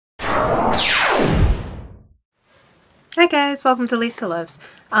Hi guys, welcome to Lisa Lives,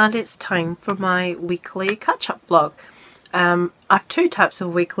 and it's time for my weekly catch-up vlog. I have two types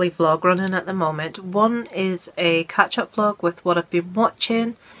of weekly vlog running at the moment. One is a catch-up vlog with what I've been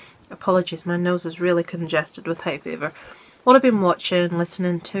watching. Apologies, my nose is really congested with hay fever. What I've been watching,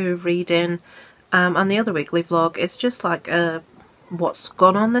 listening to, reading, and the other weekly vlog is just like what's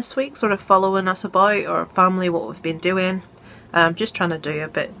gone on this week, sort of following us about, or family, what we've been doing. Just trying to do a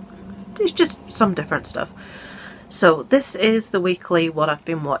bit, there's just some different stuff. So this is the weekly what I've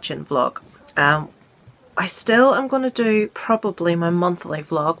been watching vlog. I still am going to do probably my monthly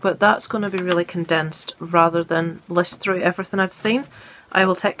vlog, but that's going to be really condensed rather than list through everything I've seen. I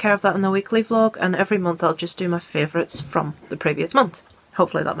will take care of that in the weekly vlog, and every month I'll just do my favourites from the previous month.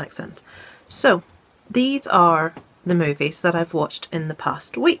 Hopefully that makes sense. So these are the movies that I've watched in the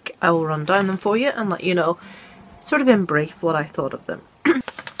past week. I will run down them for you and let you know, sort of in brief, what I thought of them.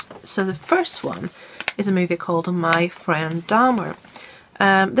 So the first one is a movie called My Friend Dahmer.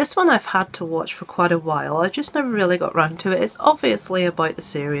 This one I've had to watch for quite a while. I just never really got round to it. It's obviously about the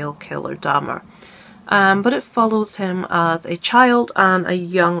serial killer Dahmer, but it follows him as a child and a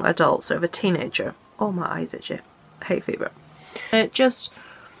young adult, sort of a teenager. Oh, my eyes itchy. Hay fever. It just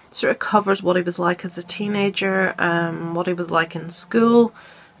sort of covers what he was like as a teenager, what he was like in school.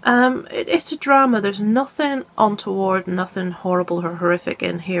 It's a drama. There's nothing untoward, nothing horrible or horrific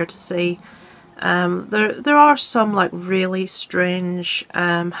in here to see. There are some like really strange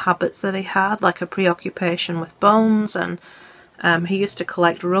habits that he had, like a preoccupation with bones, and he used to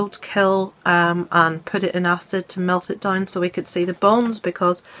collect roadkill and put it in acid to melt it down so he could see the bones,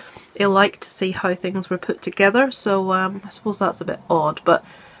 because he liked to see how things were put together. So I suppose that's a bit odd, but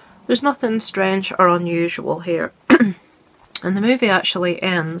there's nothing strange or unusual here. And the movie actually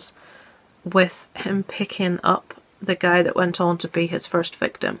ends with him picking up the guy that went on to be his first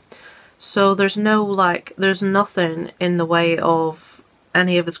victim. So there's nothing in the way of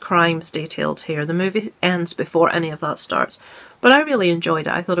any of his crimes detailed here. The movie ends before any of that starts. But I really enjoyed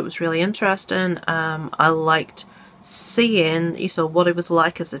it. I thought it was really interesting. I liked seeing, what he was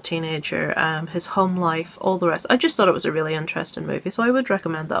like as a teenager, his home life, all the rest. I just thought it was a really interesting movie, so I would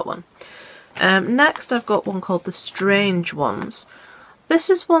recommend that one. Next I've got one called The Strange Ones. This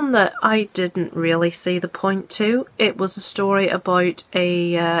is one that I didn't really see the point to. It was a story about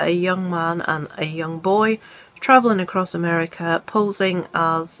a young man and a young boy travelling across America, posing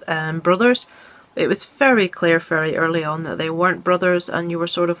as brothers. It was very clear very early on that they weren't brothers, and you were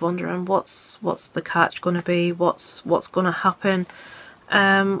sort of wondering what's the catch going to be, what's going to happen.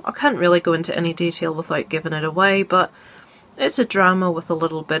 I can't really go into any detail without giving it away, but it's a drama with a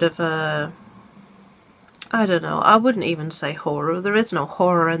little bit of a, I don't know, I wouldn't even say horror. There is no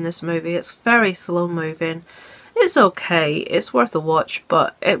horror in this movie. It's very slow moving. It's okay. It's worth a watch,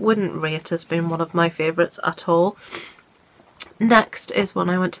 but it wouldn't rate as being one of my favourites at all. Next is one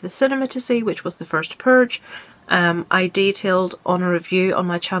I went to the cinema to see, which was The First Purge. I detailed on a review on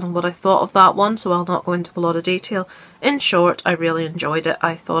my channel what I thought of that one, so I'll not go into a lot of detail. In short, I really enjoyed it.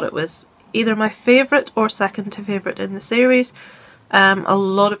 I thought it was either my favourite or second to favourite in the series. A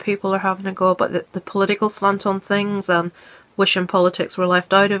lot of people are having a go about the political slant on things and wishing politics were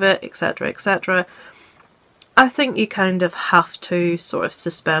left out of it, etc, etc. I think you kind of have to sort of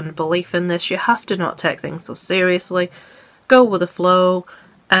suspend belief in this. You have to not take things so seriously. Go with the flow.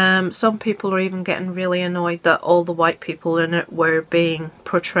 Some people are even getting really annoyed that all the white people in it were being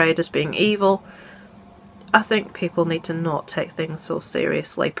portrayed as being evil. I think people need to not take things so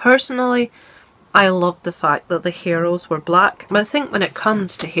seriously. Personally, I loved the fact that the heroes were black. But I think when it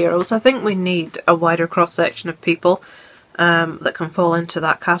comes to heroes, I think we need a wider cross-section of people that can fall into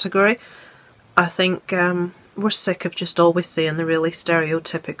that category. I think we're sick of just always seeing the really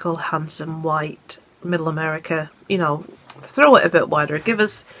stereotypical, handsome, white, middle America. Throw it a bit wider.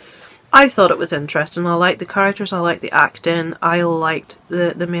 I thought it was interesting. I liked the characters, I liked the acting, I liked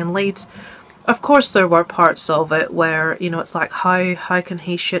the main leads. Of course there were parts of it where, it's like, how can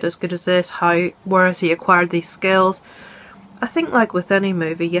he shoot as good as this? Where has he acquired these skills? I think like with any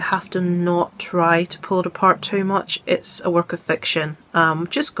movie, you have to not try to pull it apart too much. It's a work of fiction.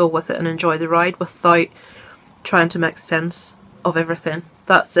 Just go with it and enjoy the ride without trying to make sense of everything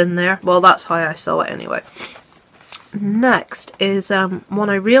that's in there. Well, that's how I saw it anyway. Next is one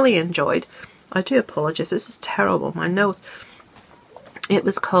I really enjoyed. I do apologise, this is terrible, my nose. It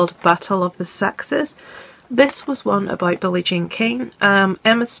was called Battle of the Sexes. This was one about Billie Jean King.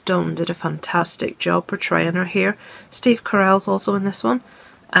 Emma Stone did a fantastic job portraying her here. Steve Carell's also in this one.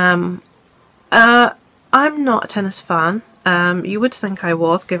 I'm not a tennis fan. You would think I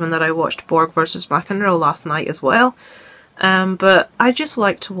was, given that I watched Borg vs McEnroe last night as well. But I just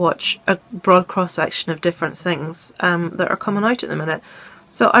like to watch a broad cross-section of different things that are coming out at the minute.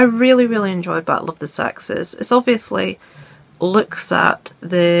 So I really, really enjoyed Battle of the Sexes. It's obviously looks at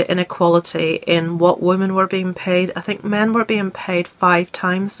the inequality in what women were being paid. I think men were being paid 5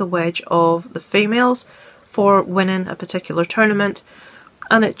 times the wage of the females for winning a particular tournament,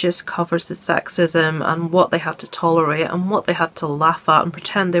 and it just covers the sexism and what they had to tolerate and what they had to laugh at and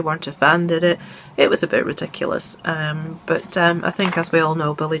pretend they weren't offended. It was a bit ridiculous, but I think, as we all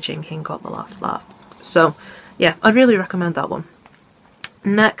know, Billie Jean King got the last laugh. So yeah, I'd really recommend that one.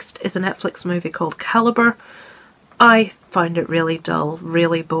 Next is a Netflix movie called Caliber. I find it really dull,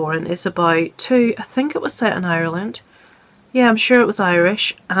 really boring. It's about I think it was set in Ireland. Yeah, I'm sure it was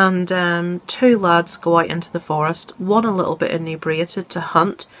Irish. And 2 lads go out into the forest, one a little bit inebriated, to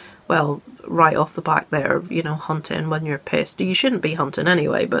hunt. Well, right off the back there, you know, hunting when you're pissed. You shouldn't be hunting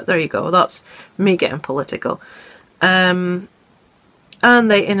anyway, but there you go. That's me getting political. And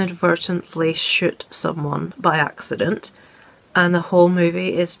they inadvertently shoot someone by accident. And the whole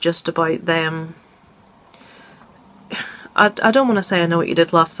movie is just about them. I don't want to say I Know What You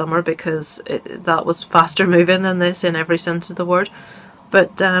Did Last Summer, because that was faster moving than this in every sense of the word.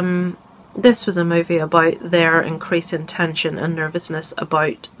 But this was a movie about their increasing tension and nervousness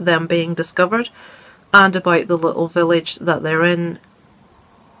about them being discovered, and about the little village that they're in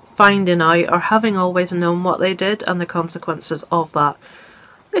finding out, or having always known, what they did and the consequences of that.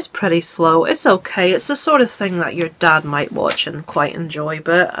 It's pretty slow. It's okay. It's the sort of thing that your dad might watch and quite enjoy,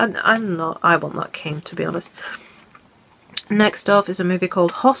 but I wasn't that keen, to be honest. Next off is a movie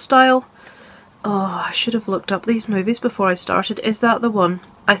called Hostile. Oh, I should have looked up these movies before I started. Is that the one?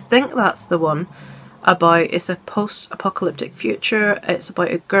 I think that's the one. It's a post-apocalyptic future. It's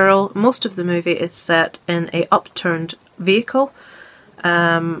about a girl. Most of the movie is set in a upturned vehicle.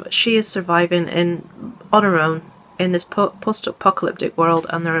 She is surviving on her own in this post-apocalyptic world,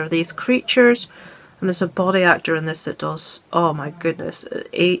 and there are these creatures, and there's a body actor in this that does, oh my goodness,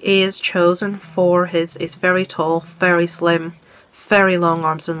 he is chosen for he's very tall, very slim, very long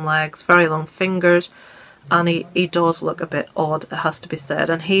arms and legs, very long fingers, and he does look a bit odd, it has to be said,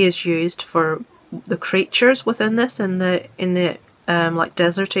 and he is used for the creatures within this, in the like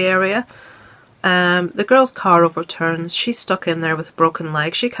deserty area. The girl's car overturns, she's stuck in there with a broken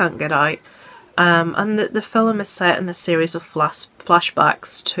leg, she can't get out. And the film is set in a series of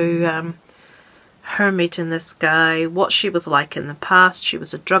flashbacks to her meeting this guy, what she was like in the past. She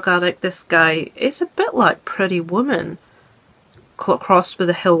was a drug addict. This guy is a bit like Pretty Woman crossed with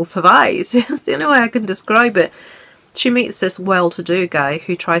The Hills Have Eyes. It's the only way I can describe it. She meets this well-to-do guy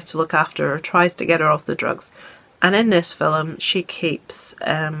who tries to look after her, tries to get her off the drugs. And in this film, she keeps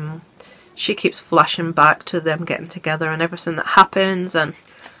flashing back to them getting together and everything that happens, and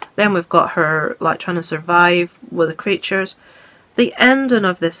then we've got her like trying to survive with the creatures. The ending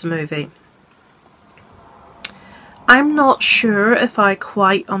of this movie, I'm not sure if I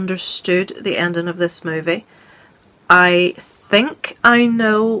quite understood the ending of this movie. I think I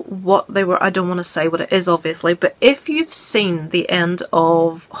know what they were. I don't want to say what it is, obviously, but if you've seen the end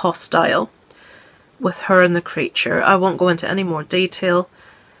of Hostile with her and the creature, I won't go into any more detail.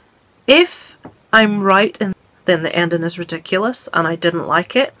 If I'm right, then the ending is ridiculous and I didn't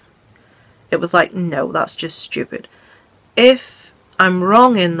like it. It was like, no, that's just stupid. If I'm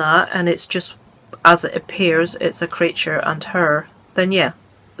wrong in that and it's just as it appears, it's a creature and her, then yeah,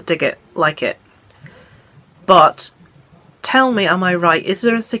 dig it, like it. But tell me, am I right? Is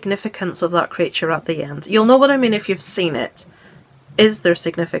there a significance of that creature at the end? You'll know what I mean if you've seen it. Is there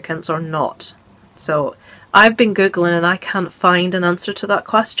significance or not? So I've been Googling and I can't find an answer to that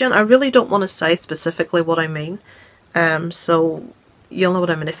question. I really don't want to say specifically what I mean. So you'll know what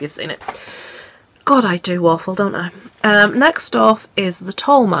I mean if you've seen it. God, I do waffle, don't I? Next off is The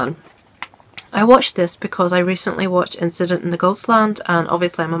Tall Man. I watched this because I recently watched Incident in the Ghostland, and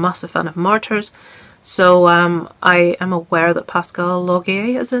obviously I'm a massive fan of Martyrs. So I am aware that Pascal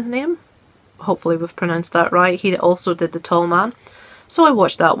Laugier is his name. Hopefully we've pronounced that right. He also did The Tall Man. So I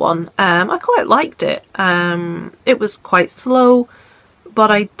watched that one. I quite liked it. It was quite slow, but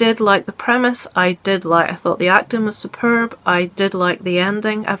I did like the premise. I thought the acting was superb. I did like the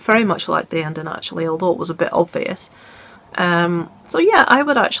ending. I very much liked the ending actually, although it was a bit obvious. So yeah, I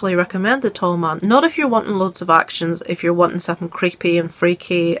would actually recommend The Tall Man. Not if you're wanting loads of actions, if you're wanting something creepy and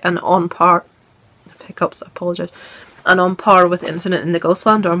freaky and on par, hiccups, I apologise, and on par with Incident in the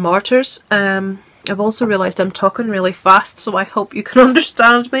Ghostland or Martyrs. I've also realised I'm talking really fast, so I hope you can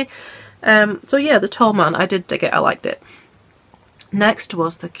understand me. So yeah, The Tall Man, I did dig it, I liked it. Next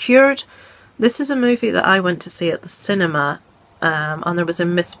was The Cured. This is a movie that I went to see at the cinema and there was a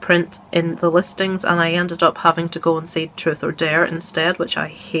misprint in the listings, and I ended up having to go and see Truth or Dare instead, which I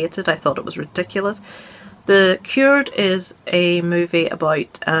hated. I thought it was ridiculous. The Cured is a movie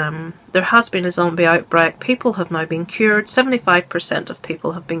about, there has been a zombie outbreak, people have now been cured, 75% of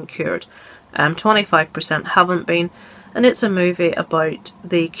people have been cured, 25% haven't been, and it's a movie about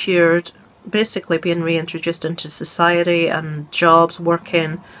the cured basically being reintroduced into society and jobs,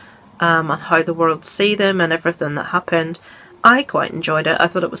 working, and how the world see them and everything that happened. I quite enjoyed it. I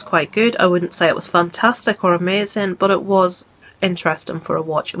thought it was quite good. I wouldn't say it was fantastic or amazing, but it was interesting for a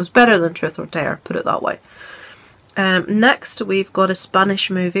watch. It was better than Truth or Dare, put it that way. Next we've got a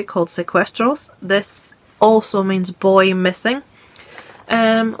Spanish movie called Secuestros. This also means boy missing.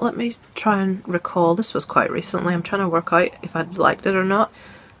 Let me try and recall. This was quite recently. I'm trying to work out if I'd liked it or not.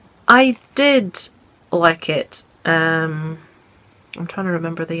 I did like it. I'm trying to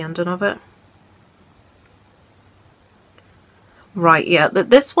remember the ending of it. Right, yeah,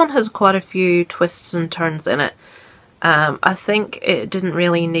 this one has quite a few twists and turns in it. I think it didn't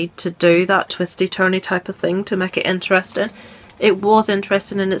really need to do that twisty-turny type of thing to make it interesting. It was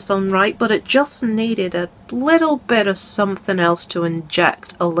interesting in its own right, but it just needed a little bit of something else to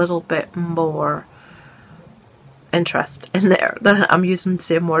inject a little bit more interest in there. I'm using the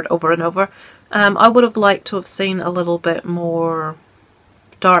same word over and over. I would have liked to have seen a little bit more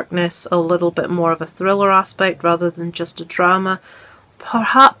darkness, a little bit more of a thriller aspect rather than just a drama.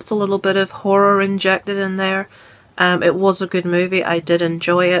 Perhaps a little bit of horror injected in there. It was a good movie, I did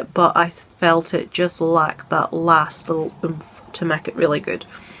enjoy it, but I felt it just lacked that last little oomph to make it really good.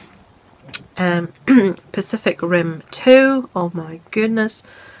 Pacific Rim 2, oh my goodness.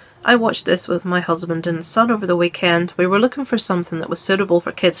 I watched this with my husband and son over the weekend. We were looking for something that was suitable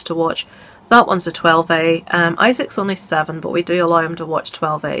for kids to watch. That one's a 12A. Isaac's only 7, but we do allow him to watch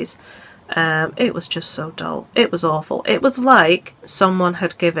 12As. It was just so dull. It was awful. It was like someone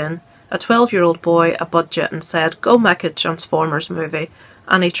had given a 12-year-old boy a budget and said, go make a Transformers movie.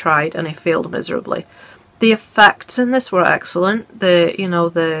 And he tried and he failed miserably. The effects in this were excellent.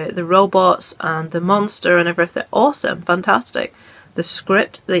 The robots and the monster and everything, awesome, fantastic. The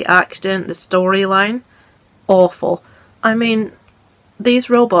script, the acting, the storyline, awful. I mean, these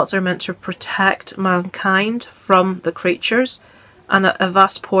robots are meant to protect mankind from the creatures, and a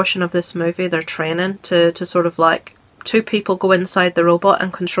vast portion of this movie they're training to sort of like 2 people go inside the robot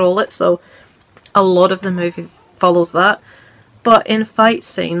and control it, so a lot of the movie follows that. But in fight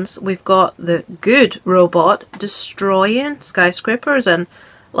scenes we've got the good robot destroying skyscrapers and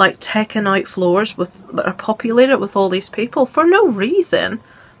like taking out floors that are populated with all these people for no reason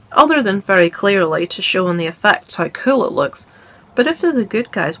other than very clearly to show in the effects how cool it looks. But if they're the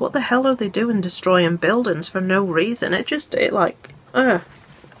good guys, what the hell are they doing destroying buildings for no reason? I didn't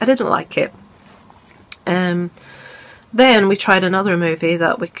like it. Then we tried another movie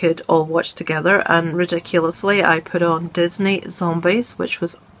that we could all watch together, and ridiculously I put on Disney Zombies, which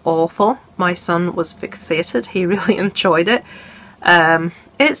was awful. My son was fixated, he really enjoyed it.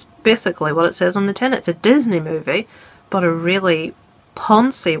 It's basically what it says on the tin. It's a Disney movie, but a really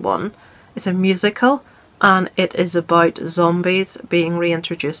poncy one. It's a musical, and it is about zombies being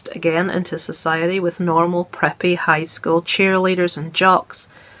reintroduced again into society with normal preppy high school cheerleaders and jocks.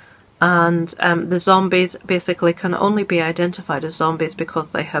 And the zombies basically can only be identified as zombies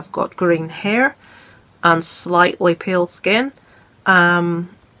because they have got green hair and slightly pale skin. And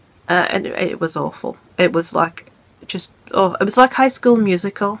it was awful. It was like it was like High School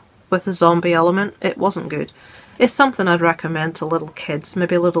Musical with a zombie element. It wasn't good. It's something I'd recommend to little kids.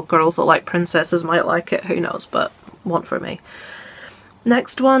 Maybe little girls that like princesses might like it, who knows, but not for me.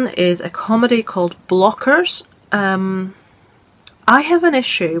 Next one is a comedy called Blockers. I have an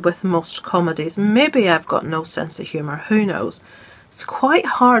issue with most comedies. Maybe I've got no sense of humour, who knows. It's quite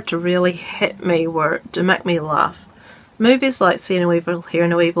hard to really hit me to make me laugh. Movies like See No Evil, Hear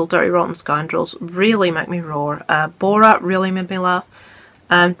No Evil, Dirty Rotten Scoundrels really make me roar. Borat really made me laugh.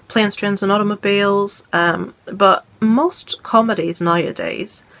 Planes, Trains and Automobiles. But most comedies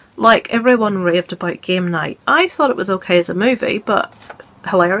nowadays, like everyone raved about Game Night, I thought it was okay as a movie, but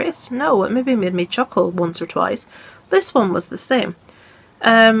hilarious? No, it maybe made me chuckle once or twice. This one was the same.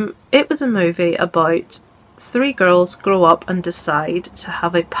 It was a movie about 3 girls grow up and decide to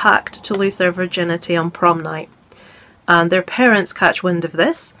have a pact to lose their virginity on prom night. And their parents catch wind of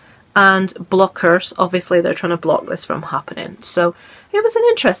this, and blockers, obviously they're trying to block this from happening. So it was an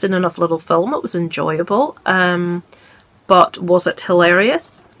interesting enough little film. It was enjoyable. But was it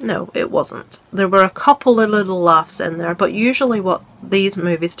hilarious? No, it wasn't. There were a couple of little laughs in there, but usually what these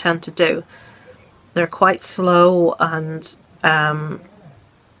movies tend to do, they're quite slow, and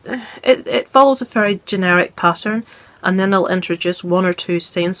it follows a very generic pattern. and then they'll introduce one or two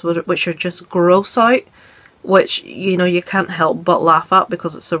scenes which are just gross out, which, you know, you can't help but laugh at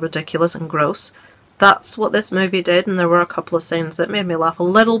because it's so ridiculous and gross. That's what this movie did, and there were a couple of scenes that made me laugh a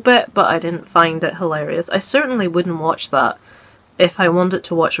little bit, but I didn't find it hilarious. I certainly wouldn't watch that. If I wanted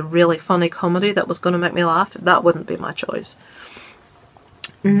to watch a really funny comedy that was going to make me laugh, that wouldn't be my choice.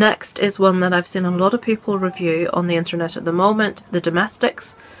 Next is one that I've seen a lot of people review on the internet at the moment, The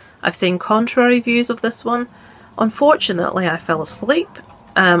Domestics. I've seen contrary views of this one. Unfortunately, I fell asleep.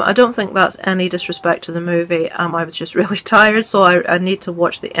 I don't think that's any disrespect to the movie. I was just really tired, so I need to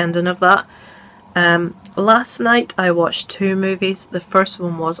watch the ending of that. Last night I watched two movies. The first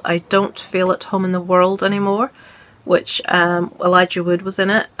one was I Don't Feel at Home in the World Anymore, which Elijah Wood was in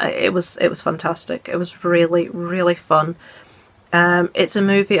it. It was fantastic. It was really, really fun. It's a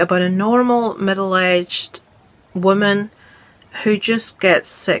movie about a normal middle-aged woman who just gets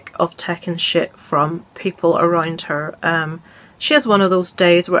sick of taking shit from people around her. She has one of those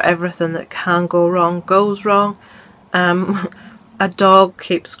days where everything that can go wrong goes wrong. A dog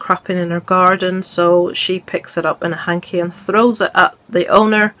keeps crapping in her garden, so she picks it up in a hanky and throws it at the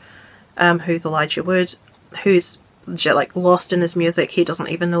owner, who's Elijah Wood, who's like lost in his music. He doesn't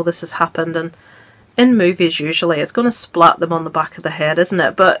even know this has happened, and in movies usually it's going to splat them on the back of the head, isn't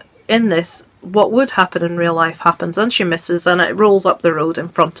it? But in this, what would happen in real life happens, and she misses and it rolls up the road in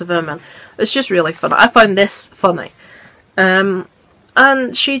front of him, and it's just really fun. I found this funny.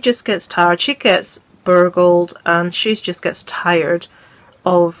 And she just gets tired. She gets burgled and she just gets tired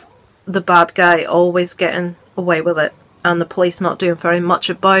of the bad guy always getting away with it and the police not doing very much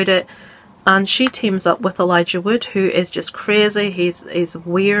about it. And she teams up with Elijah Wood, who is just crazy. He's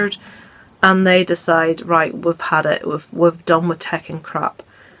weird, and they decide, right, we've had it. We've done with taking crap.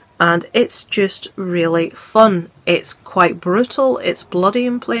 And it's just really fun. It's quite brutal. It's bloody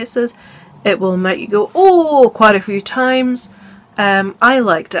in places. It will make you go, oh, quite a few times. I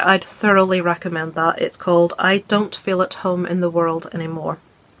liked it. I'd thoroughly recommend that. It's called I Don't Feel at Home in the World Anymore.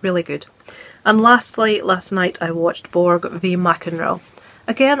 Really good. And lastly, last night I watched Borg v McEnroe.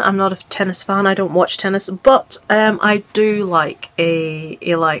 Again, I'm not a tennis fan. I don't watch tennis, but I do like a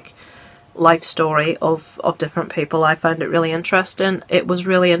life story of different people. I found it really interesting. It was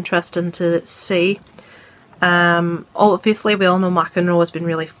really interesting to see. Obviously, we all know McEnroe has been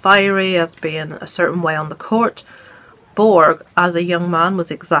really fiery, as being a certain way on the court. Borg, as a young man,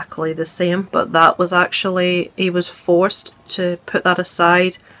 was exactly the same, but that was actually, he was forced to put that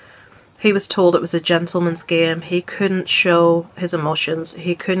aside. He was told it was a gentleman's game. He couldn't show his emotions.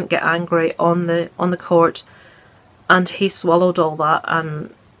 He couldn't get angry on the court, and he swallowed all that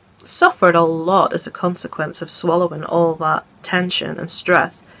and suffered a lot as a consequence of swallowing all that tension and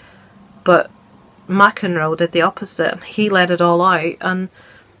stress. But McEnroe did the opposite, and he let it all out, and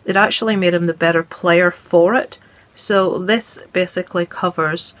it actually made him the better player for it. So this basically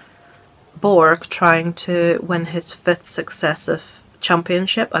covers Borg trying to win his 5th successive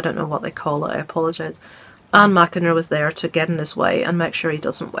championship. I don't know what they call it, I apologise. And McEnroe was there to get in his way and make sure he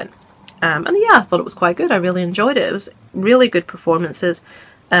doesn't win. And yeah, I thought it was quite good. I really enjoyed it. It was really good performances.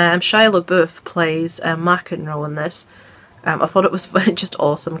 Shia LaBeouf plays McEnroe in this. I thought it was just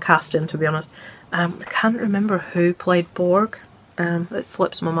awesome casting, to be honest. I can't remember who played Borg. It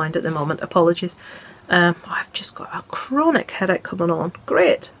slips my mind at the moment. Apologies. I've just got a chronic headache coming on.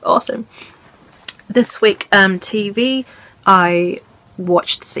 Great. Awesome. This week, TV, I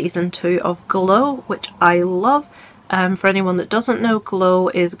watched season 2 of Glow, which I love. For anyone that doesn't know, Glow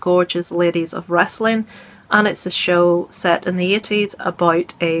is Gorgeous Ladies of Wrestling, and it's a show set in the 80s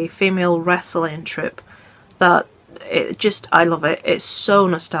about a female wrestling troupe that I love it. It's so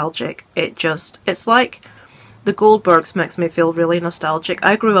nostalgic. It's like the Goldbergs makes me feel really nostalgic.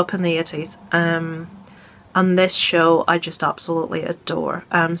 I grew up in the 80s, and this show I just absolutely adore.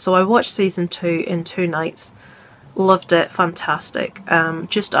 So I watched season 2 in 2 nights. Loved it, fantastic.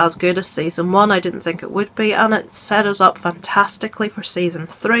 Just as good as season 1, I didn't think it would be, and it set us up fantastically for season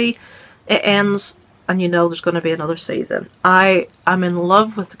 3. It ends, and you know there's going to be another season. I'm in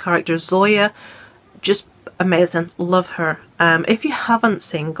love with the character Zoya, just amazing, love her. If you haven't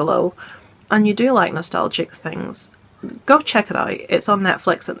seen Glow, and you do like nostalgic things, go check it out. It's on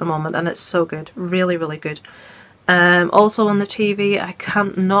Netflix at the moment, and it's so good, really, really good. Also on the TV, I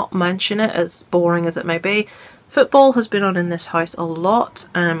can't not mention it, as boring as it may be. Football has been on in this house a lot.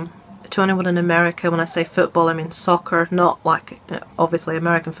 To anyone in America, when I say football, I mean soccer, not like, obviously,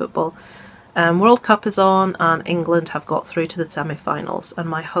 American football. World Cup is on, and England have got through to the semi-finals, and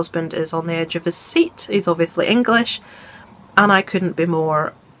my husband is on the edge of his seat. He's obviously English, and I couldn't be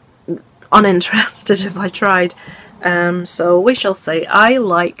more uninterested if I tried. So we shall see. I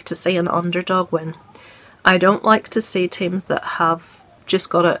like to see an underdog win. I don't like to see teams that have just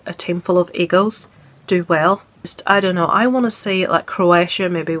got a team full of egos do well. Just, I don't know, I want to see like Croatia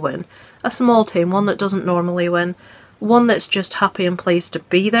maybe win. A small team, one that doesn't normally win. One that's just happy and pleased to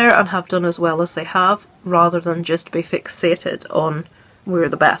be there and have done as well as they have, rather than just be fixated on we're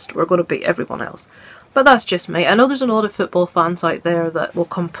the best, we're going to beat everyone else. But that's just me. I know there's a lot of football fans out there that will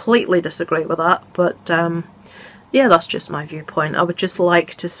completely disagree with that, but yeah, that's just my viewpoint. I would just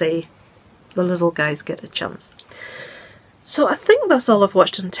like to see the little guys get a chance. So I think that's all I've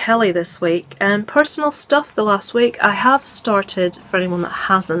watched on telly this week. Personal stuff the last week, I have started, for anyone that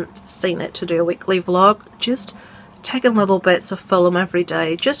hasn't seen it, to do a weekly vlog. Just taking little bits of film every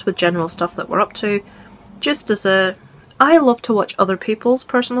day, just with general stuff that we're up to. Just as a... I love to watch other people's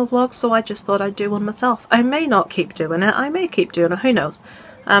personal vlogs, so I just thought I'd do one myself. I may not keep doing it, I may keep doing it, who knows.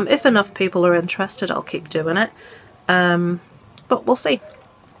 If enough people are interested, I'll keep doing it. But we'll see.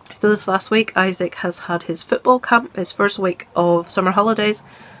 So this last week, Isaac has had his football camp, his first week of summer holidays,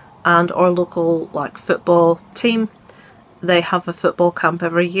 and our local like football team, they have a football camp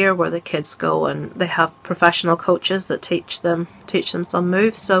every year where the kids go and they have professional coaches that teach them some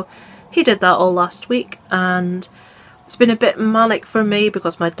moves. So he did that all last week, and it's been a bit manic for me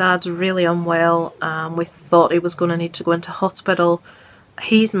because my dad's really unwell. We thought he was going to need to go into hospital.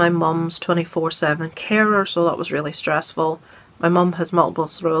 He's my mum's 24/7 carer, so that was really stressful. My mum has multiple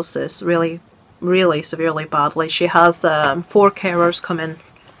sclerosis, really severely badly. She has 4 carers come in,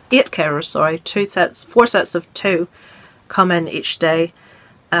 8 carers, sorry, 4 sets of 2 come in each day.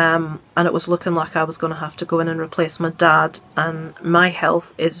 And it was looking like I was going to have to go in and replace my dad, and my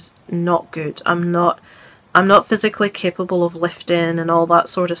health is not good. I'm not physically capable of lifting and all that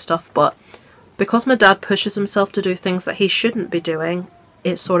sort of stuff, but because my dad pushes himself to do things that he shouldn't be doing,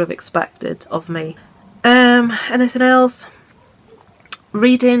 it's sort of expected of me. Anything else?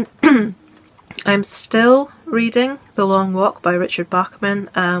 Reading. I'm still reading The Long Walk by Richard Bachman,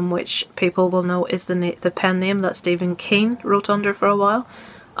 which people will know is the pen name that Stephen King wrote under for a while.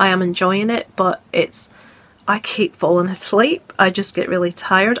 I am enjoying it, but I keep falling asleep. I just get really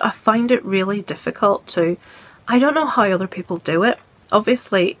tired. I find it really difficult to... I don't know how other people do it.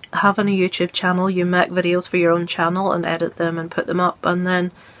 Obviously, having a YouTube channel, you make videos for your own channel and edit them and put them up, and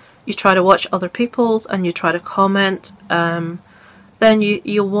then you try to watch other people's and you try to comment. Then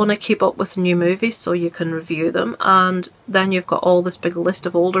you'll want to keep up with new movies so you can review them, and then you've got all this big list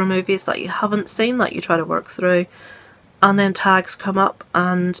of older movies that you haven't seen that you try to work through, and then tags come up,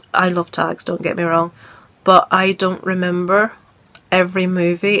 and I love tags, don't get me wrong, but I don't remember every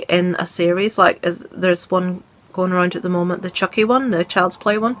movie in a series. Like, there's one going around at the moment, the Chucky one, the Child's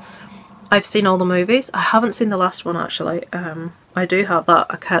Play one. I've seen all the movies. I haven't seen the last one actually. I do have that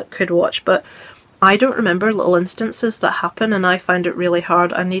I could watch, but I don't remember little instances that happen, and I find it really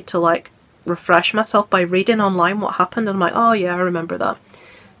hard. I need to like refresh myself by reading online what happened, and I'm like, oh yeah, I remember that.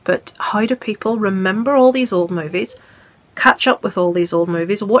 But how do people remember all these old movies, catch up with all these old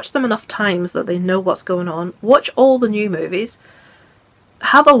movies, watch them enough times that they know what's going on, watch all the new movies,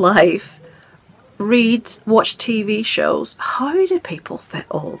 have a life, read, watch TV shows? How do people fit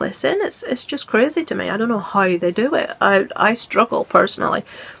all this in? It's just crazy to me. I don't know how they do it. I struggle personally.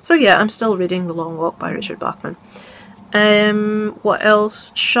 So yeah, I'm still reading The Long Walk by Richard Bachman. What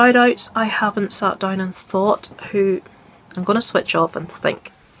else? Shout outs. I haven't sat down and thought who... I'm going to switch off and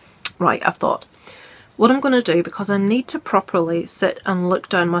think. Right, I've thought. What I'm going to do, because I need to properly sit and look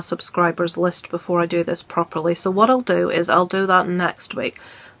down my subscribers list before I do this properly. So what I'll do is I'll do that next week.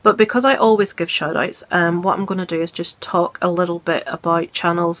 But because I always give shout-outs, what I'm going to do is just talk a little bit about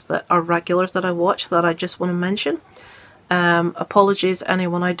channels that are regulars that I watch that I just want to mention. Apologies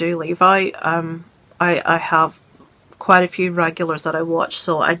anyone I do leave out. I have quite a few regulars that I watch,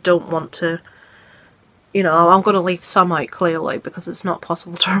 so I don't want to, you know, I'm going to leave some out clearly because it's not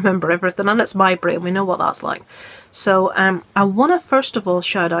possible to remember everything, and it's my brain, we know what that's like. So I want to first of all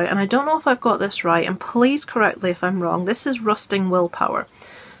shout out, and I don't know if I've got this right, and please correct me if I'm wrong, this is Rusting Willpower.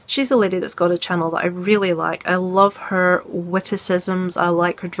 She's a lady that's got a channel that I really like. I love her witticisms. I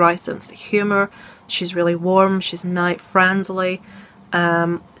like her dry sense of humour. She's really warm. She's nice, friendly.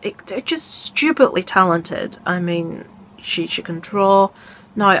 Just stupidly talented. I mean, she can draw.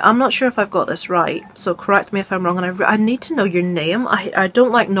 Now, I'm not sure if I've got this right, so correct me if I'm wrong. And I need to know your name. I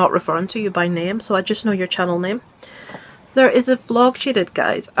don't like not referring to you by name, so I just know your channel name. There is a vlog she did,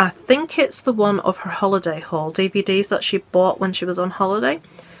 guys. I think it's the one of her holiday haul DVDs that she bought when she was on holiday.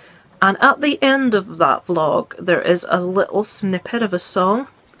 And at the end of that vlog, there is a little snippet of a song.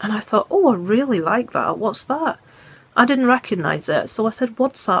 And I thought, oh, I really like that. What's that? I didn't recognise it. So I said,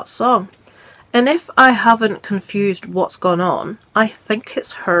 what's that song? And if I haven't confused what's gone on, I think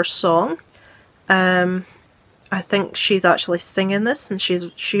it's her song. I think she's actually singing this, and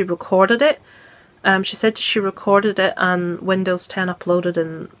she recorded it. She said she recorded it and Windows 10 uploaded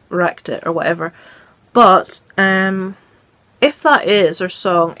and wrecked it or whatever. But if that is her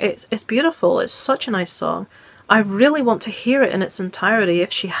song, it's beautiful. It's such a nice song. I really want to hear it in its entirety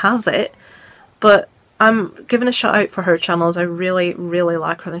if she has it. But I'm giving a shout out for her channels. I really, really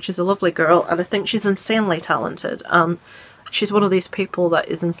like her. I think she's a lovely girl, and I think she's insanely talented. She's one of these people that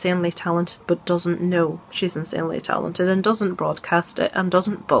is insanely talented but doesn't know she's insanely talented and doesn't broadcast it and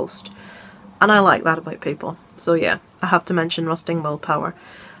doesn't boast. And I like that about people. So yeah, I have to mention Rusting Willpower.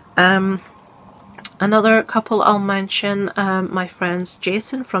 Another couple I'll mention, my friends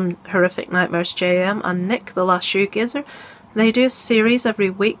Jason from Horrific Nightmares JM and Nick the Last Shoegazer. They do a series every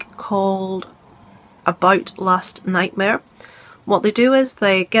week called About Last Nightmare. What they do is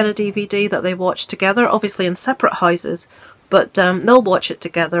they get a DVD that they watch together, obviously in separate houses, but they'll watch it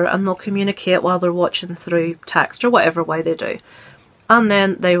together and they'll communicate while they're watching through text or whatever way they do. And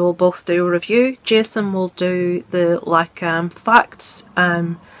then they will both do a review. Jason will do the facts,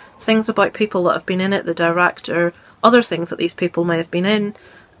 things about people that have been in it, the director, other things that these people may have been in.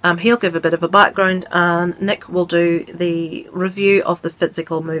 He'll give a bit of a background, and Nick will do the review of the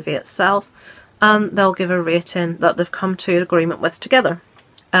physical movie itself, and they'll give a rating that they've come to an agreement with together.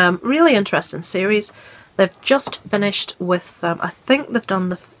 Really interesting series. They've just finished with, I think they've done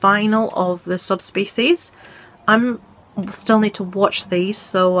the final of the subspecies. I still need to watch these,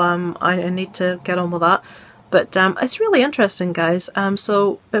 so I need to get on with that. But it's really interesting, guys.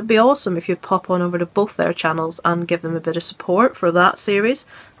 So it'd be awesome if you pop on over to both their channels and give them a bit of support for that series.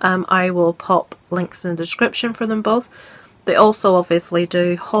 I will pop links in the description for them both. They also obviously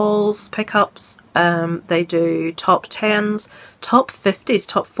do hauls, pickups, they do top 10s, top 50s,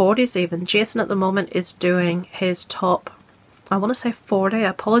 top 40s even. Jason at the moment is doing his top, I want to say 40, I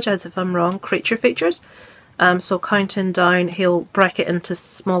apologise if I'm wrong, creature features. So counting down, he'll break it into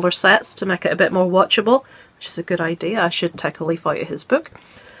smaller sets to make it a bit more watchable, which is a good idea. I should take a leaf out of his book.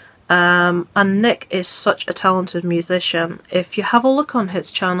 And Nick is such a talented musician. If you have a look on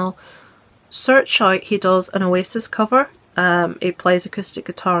his channel, search out, he does an Oasis cover. He plays acoustic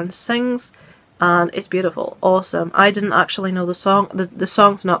guitar and sings, and it's beautiful, awesome. I didn't actually know the song. The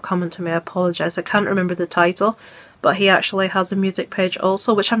song's not coming to me, I apologise. I can't remember the title, but he actually has a music page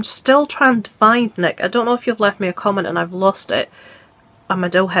also, which I'm still trying to find, Nick. I don't know if you've left me a comment and I've lost it. I'm a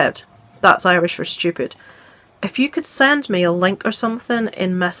doughhead. That's Irish for stupid. If you could send me a link or something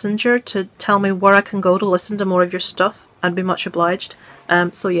in Messenger to tell me where I can go to listen to more of your stuff, I'd be much obliged.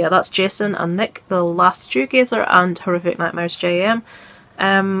 So yeah, that's Jason and Nick, the Last Shoegazer and Horrific Nightmares JM.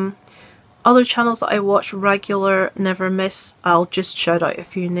 Other channels that I watch regular, never miss, I'll just shout out a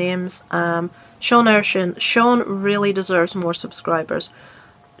few names. Sean Ershin. Sean really deserves more subscribers.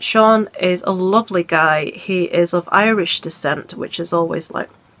 Sean is a lovely guy. He is of Irish descent, which is always like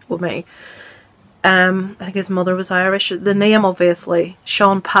with me. I think his mother was Irish. The name, obviously,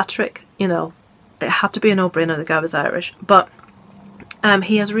 Sean Patrick, you know, it had to be a no-brainer the guy was Irish. But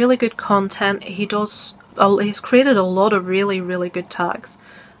he has really good content. He's created a lot of really, really good tags.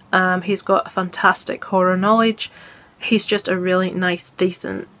 He's got fantastic horror knowledge. He's just a really nice,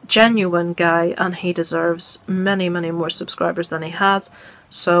 decent, genuine guy, and he deserves many, many more subscribers than he has.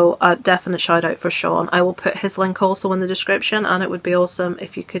 So a definite shout out for Sean. I will put his link also in the description, and it would be awesome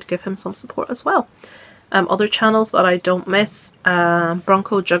if you could give him some support as well. Other channels that I don't miss,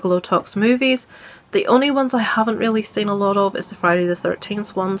 Bronco Juggalo Talks Movies. The only ones I haven't really seen a lot of is the Friday the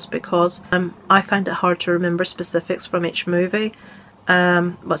 13th ones, because I find it hard to remember specifics from each movie.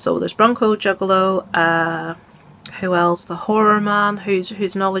 But so there's Bronco Juggalo, who else? The Horror Man,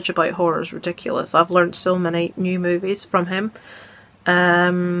 whose knowledge about horror is ridiculous. I've learned so many new movies from him.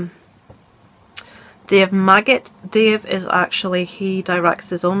 Dave Maggot. Dave is actually, he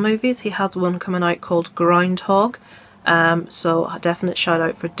directs his own movies. He has one coming out called Groundhog. So a definite shout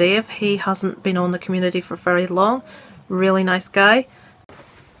out for Dave. He hasn't been on the community for very long. Really nice guy.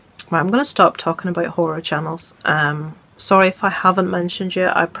 Right, I'm going to stop talking about horror channels. Sorry if I haven't mentioned you.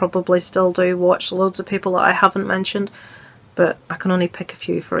 I probably still do watch loads of people that I haven't mentioned, but I can only pick a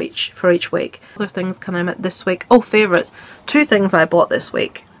few for each week. Other things can I make this week? Oh, favourites. 2 things I bought this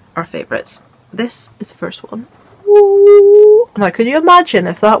week are favourites. This is the first one. Ooh. Now, can you imagine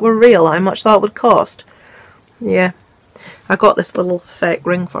if that were real, how much that would cost? Yeah. I got this little fake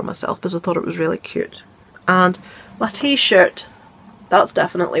ring for myself because I thought it was really cute. And my t-shirt. That's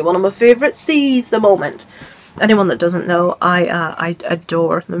definitely one of my favourites. Seize the moment. Anyone that doesn't know, I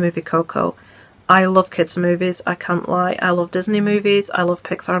adore the movie Coco. I love kids movies, I can't lie. I love Disney movies, I love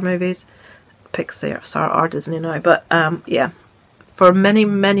Pixar movies. Pixar are Disney now, but yeah. for many,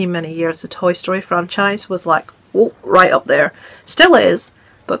 many, many years, the Toy Story franchise was like, oh, right up there. Still is,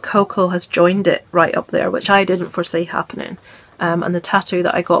 but Coco has joined it right up there, which I didn't foresee happening. And the tattoo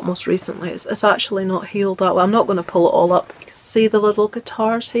that I got most recently is actually not healed that well. I'm not going to pull it all up. You can see the little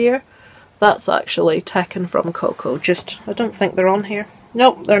guitars here. That's actually taken from Coco. Just, I don't think they're on here.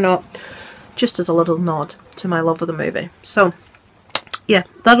 Nope, they're not. Just as a little nod to my love of the movie. So, yeah,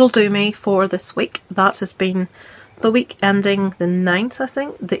 that'll do me for this week. That has been the week ending the 9th, I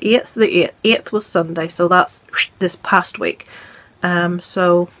think. The 8th. The 8th was Sunday, so that's this past week.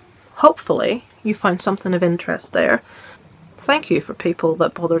 So, hopefully, you find something of interest there. Thank you for people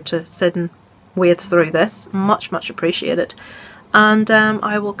that bothered to sit and wade through this. Much, much appreciated. And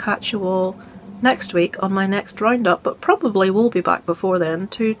I will catch you all next week on my next roundup, but probably will be back before then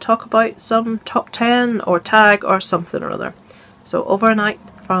to talk about some top 10 or tag or something or other. So over and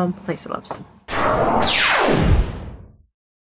out from Lisa Loves.